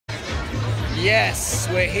Yes,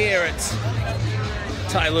 we're here at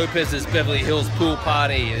Tai Lopez's Beverly Hills pool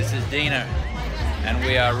party. This is Dina, and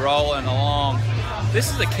we are rolling along.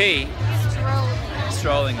 This is the key.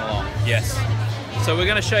 Strolling along, yes. So we're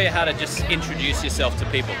going to show you how to just introduce yourself to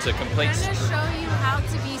people, to complete... I'm going to show you how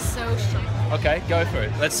to be social. Okay, go for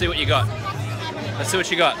it. Let's see what you got. Let's see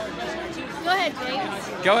what you got. Go ahead, James.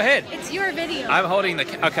 Go ahead. It's your video. I'm holding the...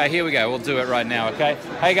 Okay, here we go. We'll do it right now, okay?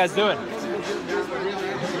 How you guys doing?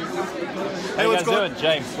 How you guys doing?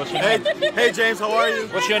 James, what's your name? Hey, James, how are you?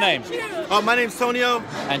 What's your name? My name's Tonio.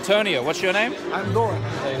 Antonio, what's your name? I'm Dora.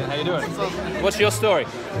 Hey, how you doing? What's your story?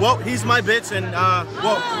 Well, he's my bitch, and I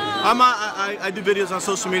do videos on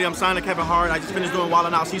social media. I'm signed to Kevin Hart. I just finished doing Wild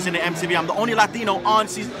 'N Out season at MTV. I'm the only Latino on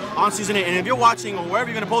season 8. And if you're watching or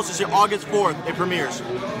wherever you're gonna post this shit, August 4th, it premieres.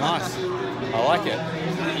 Nice. I like it.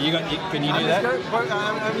 Can you do that? I'm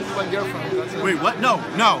my girlfriend. Wait, what? No.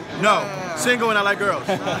 Single and I like girls.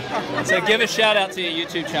 So give a shout out to your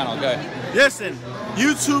YouTube channel. Go. Listen,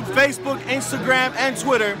 YouTube, Facebook, Instagram, and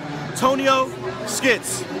Twitter, Tonio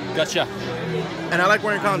Skits. Gotcha. And I like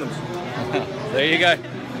wearing condoms. There you go.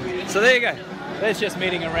 So there you go. There's just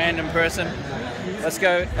meeting a random person. Let's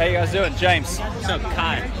go. How you guys doing? James. So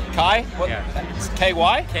Kai. Kai? What? Yeah. It's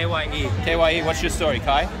K-Y? K-Y-E. K-Y-E. What's your story,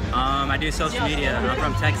 Kai? I do social media. I'm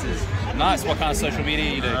from Texas. Nice. What kind of social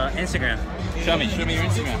media you do? Instagram. Show me your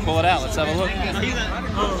Instagram. Pull it out. Let's have a look. After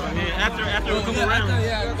we come around.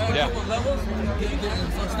 Yeah.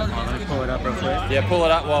 Let me pull it up real quick. Yeah, pull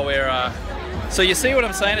it up while we're... So you see what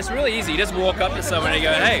I'm saying? It's really easy. You just walk up to someone and you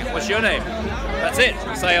go, hey, what's your name? That's it.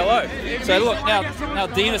 Say hello. So look, now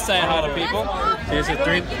Dina's saying hi to people. Here's a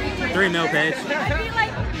 3 mil page.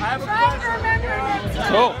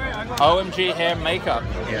 Cool. OMG Hair Makeup.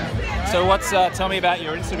 Yeah. So tell me about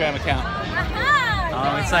your Instagram account.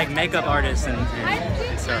 It's like makeup artists and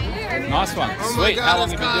stuff. Nice one. Oh Sweet. God, How long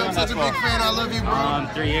have you been doing that such a for? big fan. I love you, bro.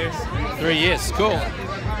 3 years. 3 years. Cool.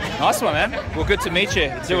 Nice one, man. Well, good to meet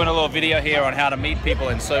you. Doing a little video here on how to meet people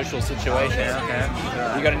in social situations. Okay.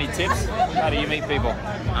 You got any tips? How do you meet people?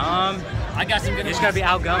 I got some good. You just gotta be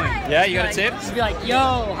outgoing. Yeah, you got a tip? Just be like,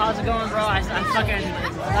 yo, how's it going, bro? I'm fucking,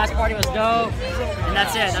 last party was dope. And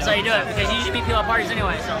that's it. That's how you do it. Because you usually meet people at parties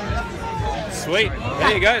anyway, so. Sweet.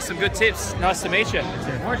 There you go. Some good tips. Nice to meet you.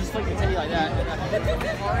 Or just flick the titty like that.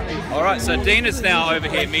 All right, so Dina's now over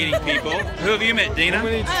here meeting people. Who have you met, Dina?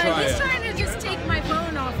 He's trying to just take my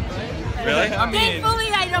phone off. Really? I mean,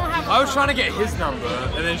 Thankfully, I don't have a I was phone. trying to get his number,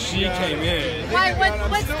 and then she came in. Why?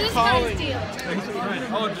 What's this guy's deal?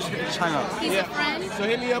 Oh, just China. He's a friend? So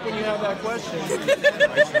hit me up when you have that question.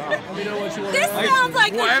 This sounds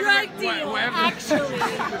like a drug deal,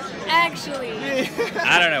 actually.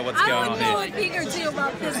 I don't know what's I going would on know here. a thing or two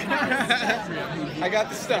about this guy. I got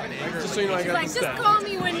the stuff. Just so you know, I got Like, just call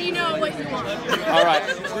me when you know what you want. All right.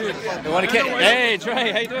 You want to get? Hey,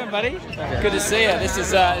 Dre. How you doing, buddy? Good to see you. This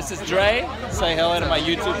is Dre. Say hello to my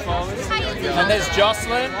YouTube followers. And there's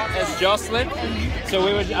Jocelyn. So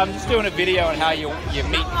I'm just doing a video on how you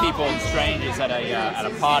meet people and strangers at a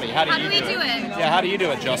party. How do you do it? Yeah, how do you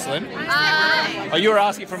do it, Jocelyn? Oh, you were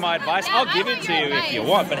asking for my advice. I'll give it to you if you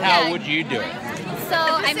want, but how would you do it? So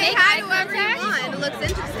I make eye contact. It looks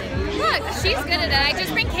interesting. Look, she's good at it. I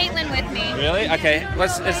just bring Caitlin with me. Really? Okay,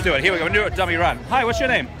 let's do it. Here we go. We're gonna do a dummy run. Hi, what's your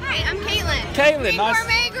name? Hi, I'm Caitlin. Caitlin, Green nice.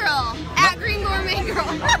 Gourmet Girl. At Green Gourmet Girl.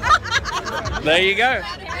 There you go.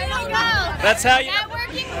 There you go. That's how you.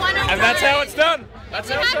 Networking 101. And that's how it's done. That's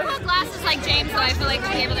We how it's had done. cool glasses like James, so I feel like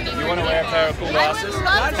we'll be able to meet You want to wear a pair of cool glasses?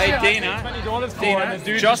 Hey, Dina,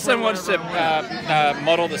 Jocelyn wants to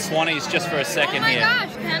model the Swannies just for a second Oh my here.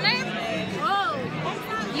 gosh, can I? Whoa.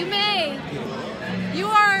 You may.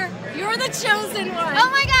 You're the chosen one. Oh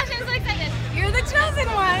my gosh, I'm so excited. You're the chosen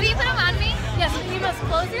one. Will you put them on me? Yes, you must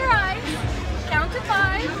close your eyes, count to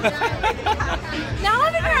 5. Now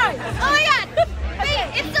open your eyes. Oh my god. Wait,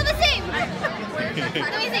 it's still the same. Let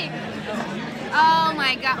me see. Oh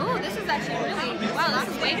my god. Ooh, this is actually really, wow, this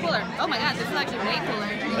is way cooler. Oh my god, this is actually way cooler.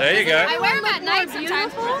 There you go. I wear them at night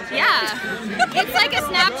sometimes. Yeah. It's like a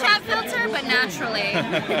Snapchat filter, but naturally.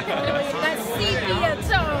 That sepia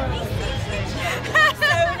tone. So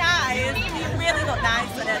nice. You really look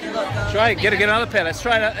nice and then you look good. Try get another pair. Let's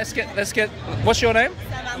try that. Let's get. What's your name?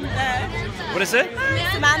 Samantha. What is it?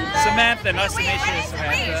 Samantha. Samantha. Nice to meet you,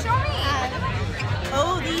 Samantha. Show me.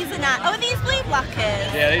 Oh, these are nice. Oh, these blue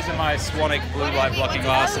blockers. Yeah, these are my Swanic blue light blocking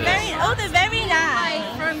glasses. They're very nice.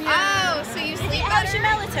 Oh, so you sleep It helps your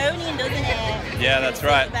melatonin, doesn't it? Yeah, that's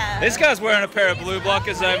right. This guy's wearing a pair of blue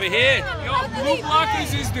blockers over here. Yo, Blue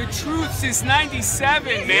Blockers is the truth since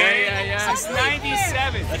 '97, man. Yeah. Since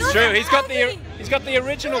 '97. That's true. He's got the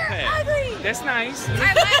original pair. That's nice. I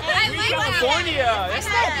like that. California. That's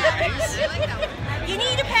not nice. I like that one. You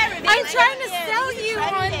need a pair of these. I'm trying to sell you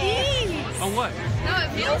on these. On what? No, it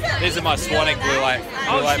feels nice. These are my Swannick blue light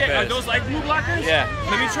Oh shit, are pairs. those like blue blockers? Yeah.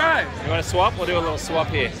 Let me try. You want to swap? We'll do a little swap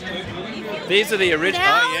here. These are the original.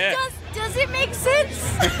 Now, Oh yeah. does it make sense?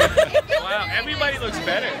 Wow, everybody looks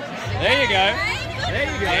better. There you go.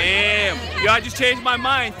 There you go. Damn. Yo, I just changed my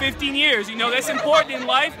mind. 15 years. You know, that's important in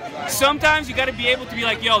life. Sometimes you gotta be able to be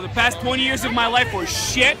like, yo, the past 20 years of my life were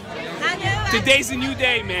shit. I know. Today's a new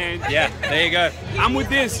day, man. Yeah. There you go. I'm with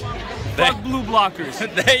this. Fuck blue blockers.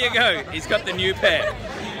 There you go. He's got the new pair.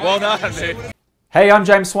 Well done, dude. Hey, I'm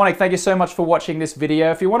James Swannick. Thank you so much for watching this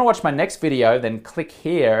video. If you want to watch my next video, then click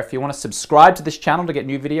here. If you want to subscribe to this channel to get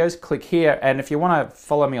new videos, click here. And if you want to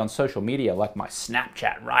follow me on social media, like my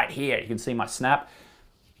Snapchat right here, you can see my Snap.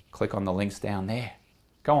 Click on the links down there.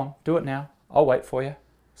 Go on, do it now. I'll wait for you.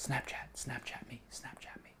 Snapchat me, Snapchat.